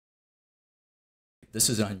this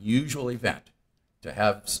is an unusual event. To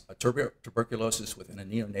have a tuberculosis within a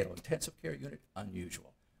neonatal intensive care unit,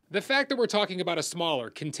 unusual. The fact that we're talking about a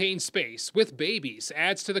smaller, contained space with babies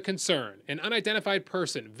adds to the concern. An unidentified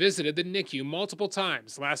person visited the NICU multiple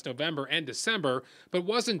times last November and December, but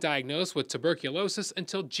wasn't diagnosed with tuberculosis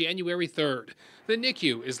until January 3rd. The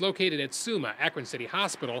NICU is located at SUMA, Akron City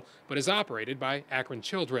Hospital, but is operated by Akron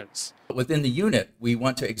Children's. Within the unit, we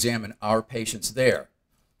want to examine our patients there.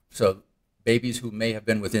 So babies who may have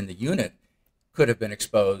been within the unit could have been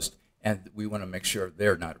exposed, and we want to make sure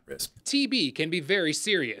they're not at risk. TB can be very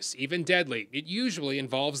serious, even deadly. It usually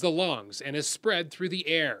involves the lungs and is spread through the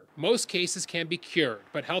air. Most cases can be cured,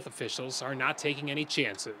 but health officials are not taking any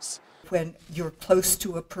chances. When you're close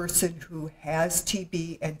to a person who has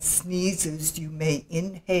TB and sneezes, you may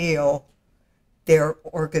inhale their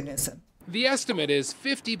organism. The estimate is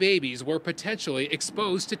 50 babies were potentially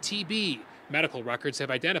exposed to TB. Medical records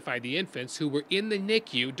have identified the infants who were in the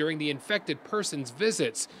NICU during the infected person's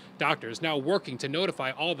visits. Doctors now working to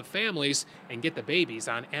notify all the families and get the babies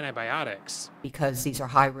on antibiotics. Because these are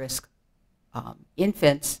high-risk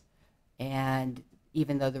infants, and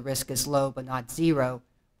even though the risk is low but not zero,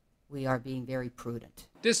 we are being very prudent.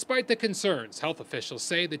 Despite the concerns, health officials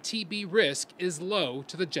say the TB risk is low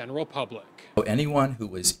to the general public. Anyone who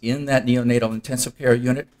was in that neonatal intensive care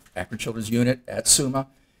unit, Akron Children's unit at SUMA,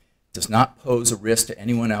 does not pose a risk to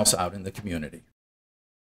anyone else out in the community.